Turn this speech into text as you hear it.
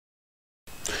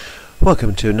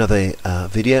Welcome to another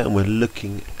video, and we're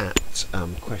looking at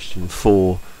question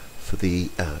 4 for the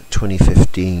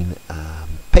 2015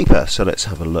 paper. So let's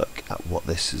have a look at what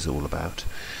this is all about.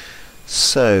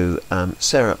 So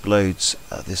Sarah uploads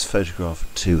this photograph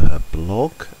to her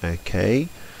blog, okay,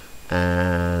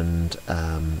 and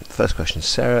first question: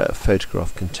 Sarah, a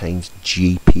photograph contains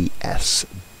GPS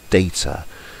data.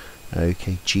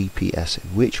 Okay, GPS.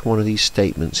 Which one of these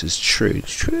statements is true?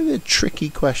 It's really a tricky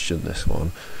question, this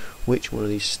one. Which one of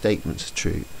these statements is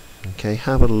true? Okay,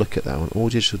 have a look at that one. All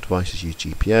digital devices use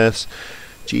GPS.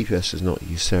 GPS does not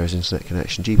use Sarah's internet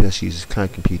connection. GPS uses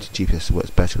cloud computing. GPS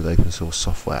works better with open source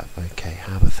software. Okay,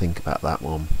 have a think about that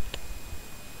one.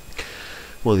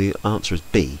 Well, the answer is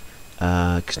B,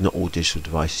 because not all digital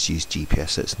devices use GPS.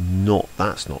 So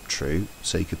that's not true.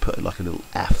 So you could put like a little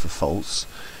F for false.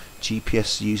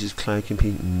 GPS uses cloud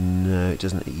computing. No, it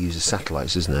doesn't. It uses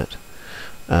satellites, isn't it?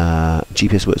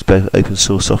 GPS works both open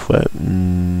source software.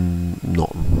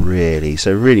 Not really.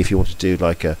 So really, if you want to do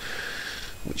like a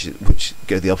which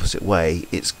go the opposite way,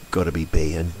 it's got to be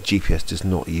B. And GPS does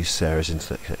not use Sarah's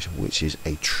internet connection, which is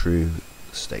a true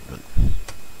statement.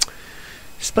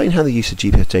 Explain how the use of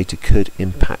GPS data could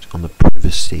impact on the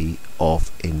privacy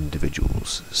of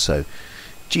individuals. So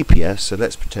GPS. So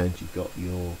let's pretend you've got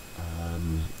your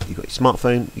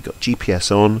smartphone. You've got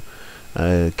GPS on.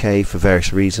 Okay, for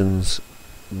various reasons.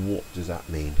 What does that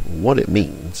mean? What it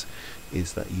means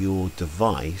is that your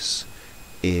device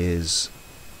is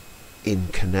in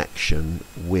connection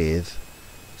with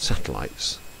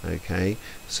satellites. Okay,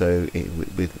 so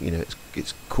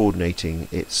it's coordinating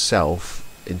itself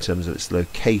in terms of its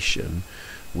location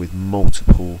with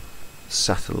multiple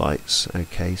satellites.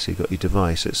 Okay, so you've got your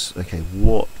device. It's okay.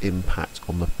 What impact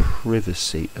on the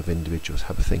privacy of individuals?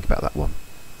 Have a think about that one.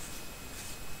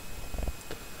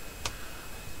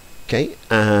 Okay,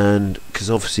 and because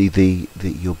obviously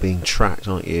you're being tracked,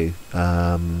 aren't you,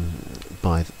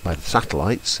 by the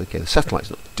satellites? Okay, the satellites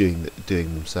not doing it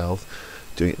themselves,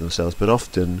 but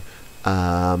often,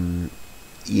 there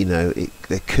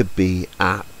could be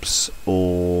apps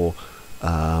or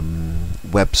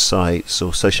websites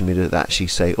or social media that actually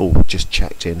say, "Oh, just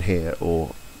checked in here,"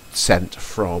 or "sent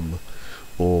from,"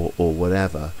 or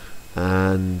whatever.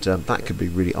 And that could be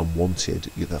really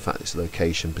unwanted. The fact it's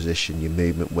location, position, your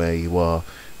movement, where you are,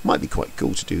 might be quite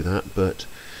cool to do that. But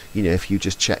if you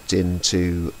just checked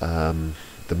into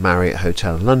the Marriott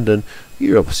Hotel in London,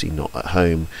 you're obviously not at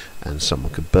home, and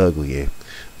someone could burgle you.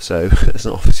 So it's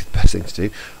not obviously the best thing to do.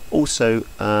 Also,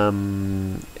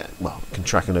 can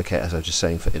track and locate, as I was just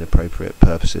saying, for inappropriate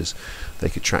purposes. They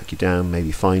could track you down,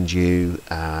 maybe find you,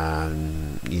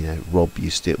 and rob you,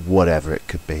 steal, whatever it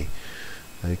could be.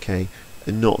 Okay,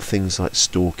 and not things like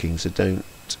stalking. So don't.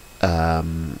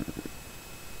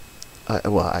 Looking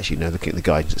at the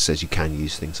guidance, it says you can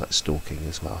use things like stalking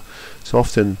as well. So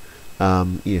often,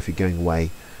 if you're going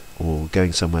away or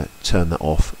going somewhere, turn that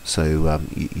off, so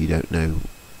you don't know.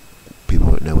 People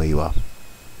won't know where you are.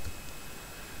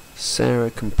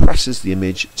 Sarah compresses the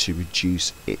image to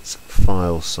reduce its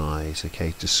file size.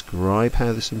 Okay, describe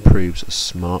how this improves a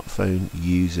smartphone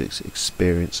user's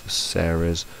experience of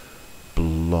Sarah's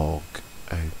blog.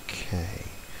 Okay,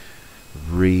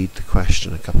 read the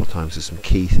question a couple of times. There's some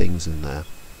key things in there.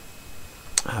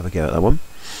 Have a go at that one.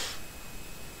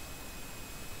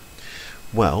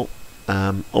 Well,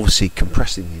 obviously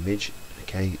compressing the image.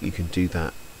 Okay, you can do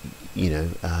that.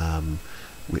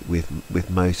 With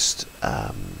most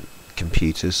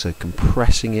computers. So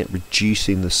compressing it,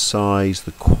 reducing the size,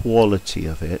 the quality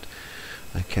of it.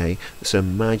 Okay, so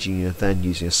imagine you're then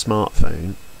using a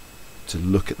smartphone to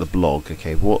look at the blog.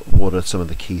 Okay, what are some of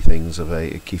the key things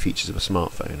key features of a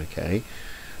smartphone? Okay,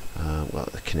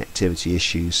 the connectivity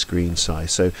issues, screen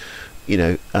size. So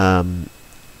it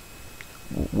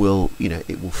will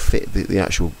fit, the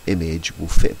actual image will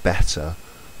fit better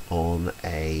on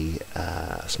a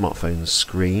smartphone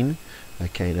screen.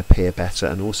 Okay, and appear better,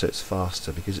 and also it's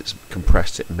faster because it's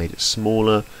compressed it and made it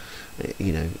smaller.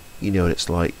 You know what it's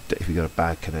like if you've got a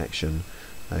bad connection.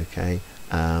 Okay,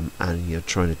 and you're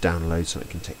trying to download something,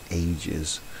 it can take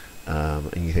ages,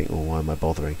 and you think, why am I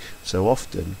bothering? So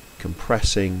often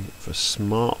compressing for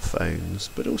smartphones,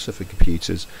 but also for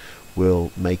computers,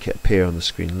 will make it appear on the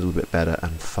screen a little bit better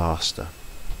and faster.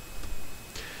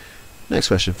 Next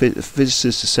question: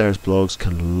 visitors to Sarah's blogs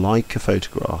can like a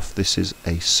photograph. This is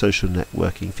a social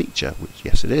networking feature, which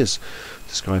yes it is.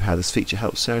 Describe how this feature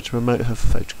helps Sarah to promote her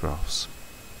photographs.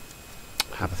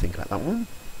 Have a think about that one.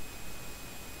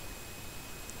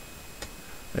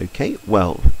 Okay,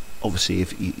 well, obviously,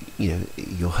 if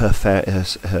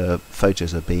her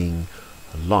photos are being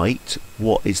liked,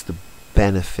 what is the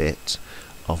benefit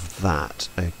of that.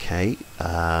 Okay,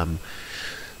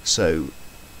 so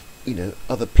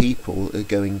other people are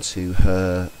going to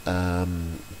her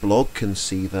blog can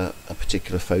see that a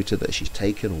particular photo that she's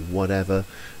taken or whatever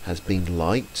has been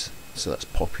liked, so that's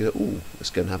popular. Oh, let's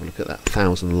go and have a look at that,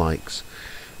 1,000 likes.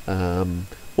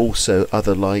 Also,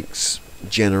 other likes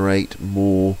generate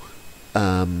more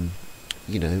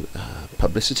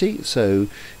publicity, so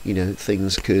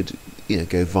things could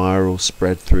go viral,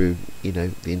 spread through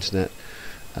the internet.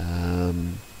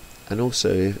 And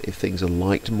also, if things are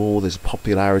liked more, there's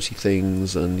popularity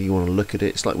things, and you want to look at it.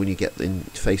 It's like when you get in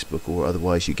Facebook or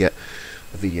otherwise, you get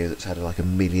a video that's had like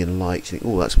 1 million likes. You think,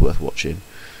 oh, that's worth watching.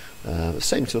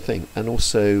 Same sort of thing. And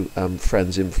also,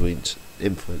 friends influence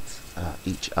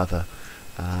each other.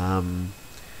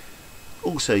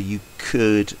 Also, you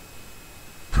could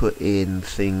put in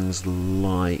things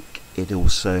like it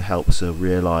also helps her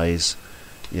realise,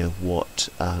 what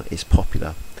is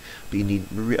popular. But you need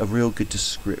a real good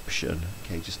description.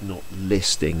 Okay, just not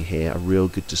listing here. A real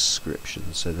good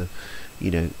description. So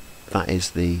that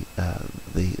is the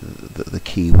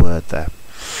key word there.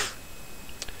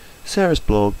 Sarah's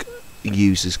blog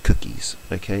uses cookies.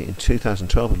 Okay, in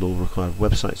 2012, the law required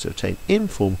websites to obtain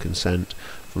informed consent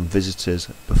from visitors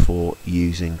before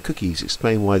using cookies.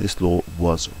 Explain why this law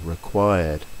was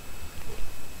required.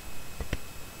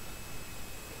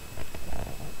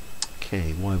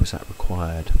 Okay, why was that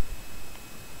required?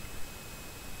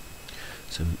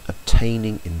 So,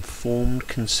 obtaining informed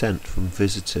consent from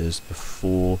visitors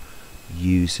before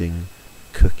using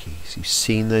cookies. You've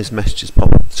seen those messages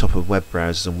pop at the top of web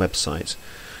browsers and websites.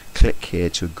 Click here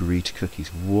to agree to cookies.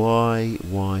 Why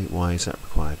is that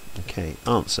required? Okay,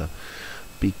 answer.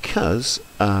 Because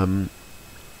by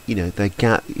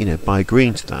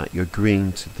agreeing to that, you're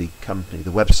agreeing to the company,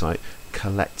 the website,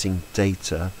 collecting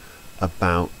data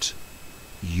about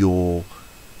your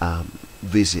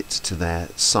visits to their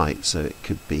site. So it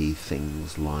could be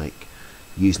things like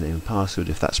username and password,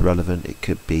 if that's relevant. It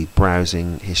could be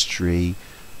browsing history,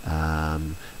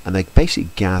 and they're basically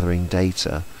gathering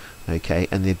data. Okay,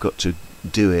 and they've got to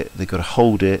do it. They've got to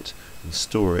hold it and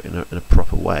store it in a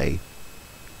proper way.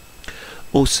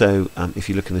 Also, if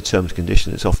you look in the terms and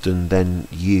conditions, it's often then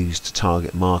used to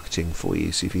target marketing for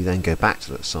you. So if you then go back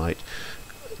to that site,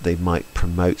 they might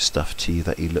promote stuff to you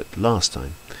that you looked last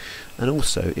time. And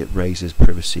also, it raises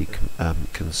privacy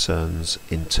concerns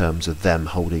in terms of them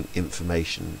holding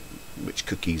information which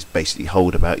cookies basically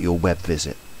hold about your web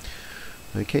visit.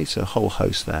 Okay, so a whole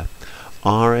host there.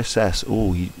 RSS.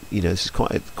 Oh, this is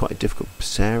quite difficult.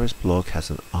 Sarah's blog has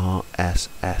an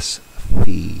RSS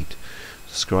feed.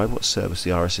 Describe what service the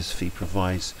RSS feed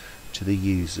provides to the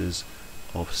users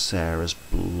of Sarah's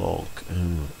blog.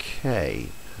 Okay,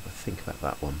 have a think about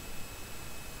that one.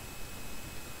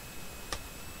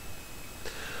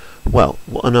 Well,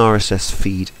 what an RSS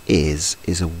feed is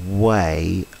a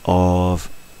way of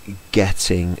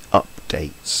getting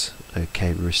updates.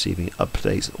 Okay, we're receiving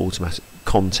updates, automatic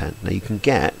content. Now you can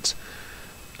get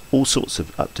all sorts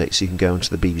of updates. You can go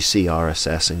onto the BBC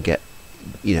RSS and get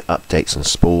updates on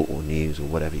sport or news or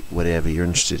whatever you're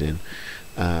interested in,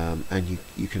 and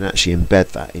you can actually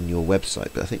embed that in your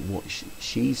website. But I think what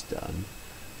she's done,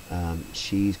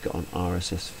 she's got an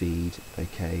RSS feed,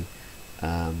 okay,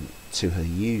 to her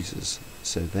users,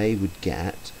 so they would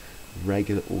get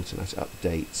regular automatic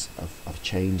updates of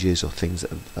changes or things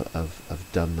that have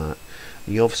done that.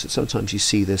 And you obviously sometimes you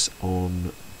see this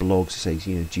on blogs. It says,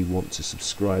 do you want to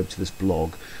subscribe to this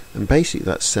blog? And basically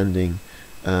that's sending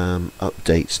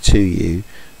updates to you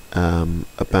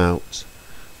about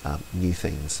new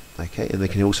things. Okay, and they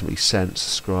can also be sent,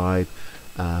 subscribe,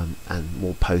 and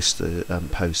more posts.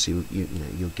 So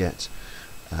you'll get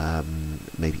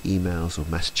maybe emails or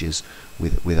messages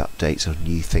with updates on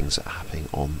new things that are happening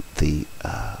on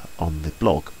the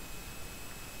blog.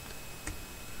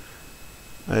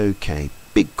 Okay,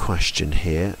 big question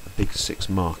here, a big 6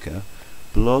 marker.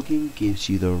 Blogging gives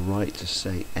you the right to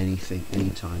say anything,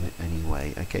 anytime,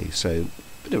 anyway. Okay, so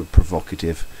a bit of a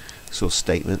provocative sort of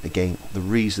statement. Again, the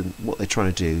reason, what they're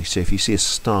trying to do, so if you see a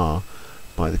star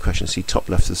by the question, see top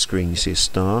left of the screen, you see a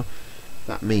star,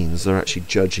 that means they're actually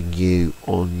judging you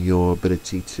on your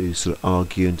ability to sort of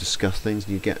argue and discuss things,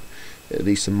 and you get at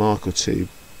least a mark or 2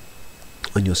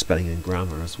 on your spelling and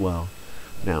grammar as well.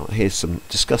 Now, here's some: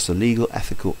 discuss the legal,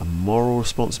 ethical and moral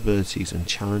responsibilities and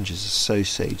challenges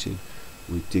associated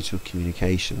with digital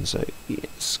communication. So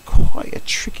it's quite a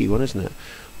tricky one, isn't it?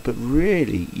 But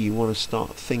really, you want to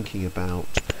start thinking about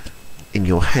in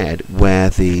your head where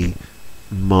the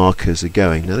markers are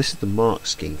going. Now, this is the mark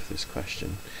scheme for this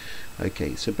question.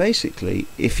 Okay, so basically,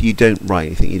 if you don't write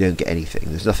anything, you don't get anything.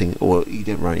 There's nothing, or you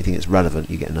don't write anything that's relevant,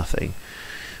 you get nothing.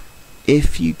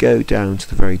 if you go down to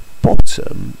the very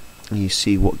bottom and you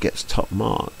see what gets top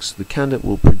marks, the candidate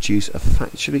will produce a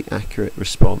factually accurate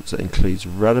response that includes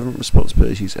relevant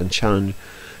responsibilities and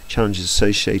challenges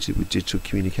associated with digital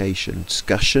communication,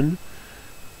 discussion,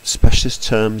 specialist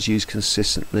terms used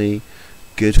consistently,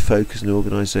 good focus and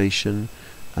organisation,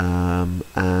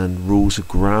 and rules of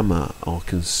grammar are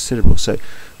considerable. So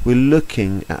we're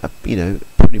looking at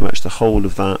pretty much the whole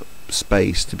of that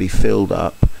space to be filled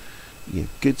up.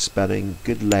 Good spelling,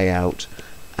 good layout,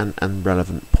 and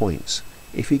relevant points.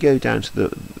 If you go down to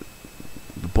the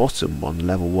bottom one,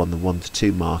 level 1, the 1 to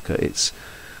 2 marker, it's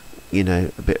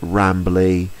a bit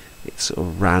rambly, it's sort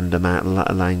of random out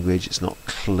of language, it's not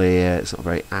clear, it's not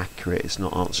very accurate, it's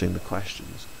not answering the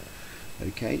questions.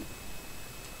 Okay,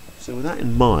 so with that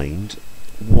in mind,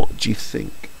 what do you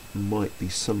think might be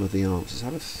some of the answers?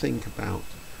 Have a think about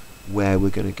where we're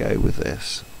going to go with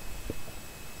this,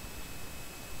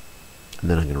 and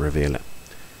then I'm going to reveal it.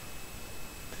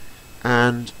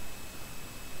 And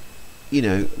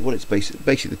what it's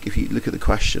basically, if you look at the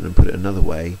question and put it another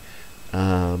way,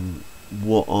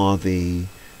 what are the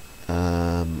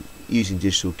using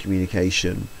digital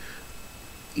communication,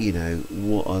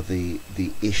 what are the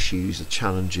issues, the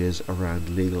challenges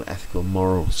around legal, ethical,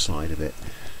 moral side of it?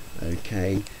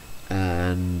 Okay,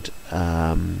 and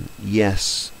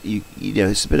yes,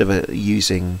 it's a bit of a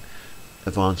using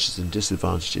advantages and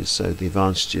disadvantages. So the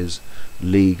advantages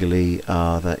legally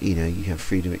are that you have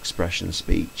freedom of expression and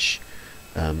speech.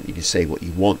 You can say what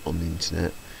you want on the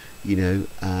internet,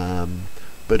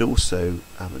 but also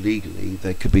legally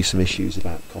there could be some issues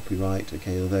about copyright.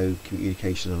 Okay, although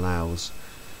communication allows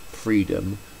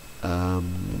freedom,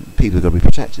 people have got to be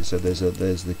protected. So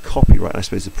there's the copyright, I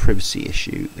suppose, the privacy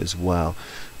issue as well.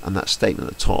 And that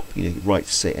statement at the top, right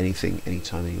to say anything,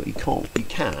 anytime, anywhere. You can,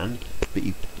 but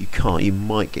you can't. You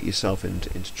might get yourself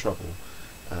into trouble.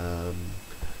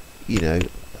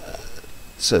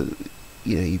 So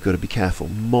you've got to be careful.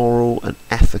 Moral and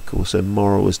ethical. So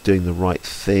moral is doing the right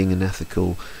thing, and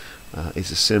ethical is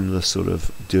a similar sort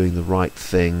of doing the right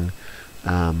thing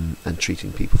and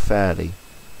treating people fairly.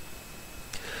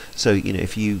 So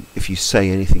if you say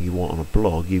anything you want on a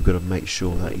blog, you've got to make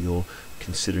sure that you're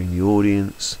considering the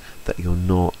audience, that you're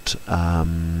not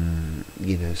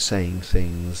saying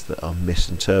things that are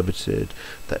misinterpreted,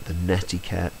 that the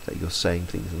netiquette, that you're saying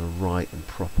things in a right and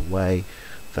proper way,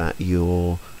 that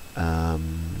you're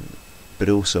but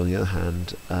also on the other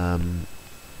hand,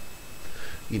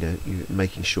 you're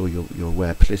making sure you're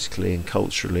aware politically and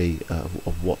culturally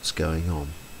of what's going on.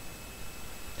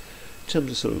 In terms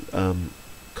of sort of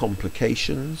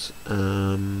complications, there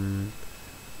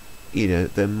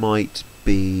might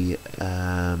be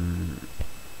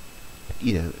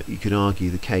you can argue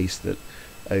the case that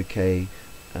that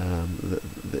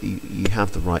you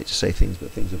have the right to say things,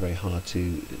 but things are very hard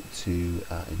to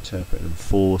interpret and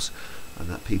enforce, and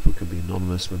that people can be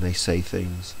anonymous when they say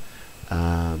things,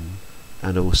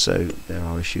 and also there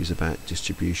are issues about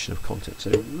distribution of content.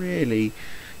 So really,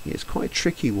 it's quite a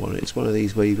tricky one. It's one of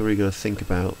these where you've really got to think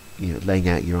about laying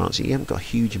out your answer. You haven't got a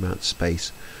huge amount of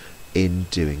space in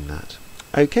doing that.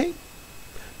 Okay,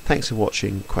 thanks for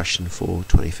watching question for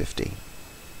 2015.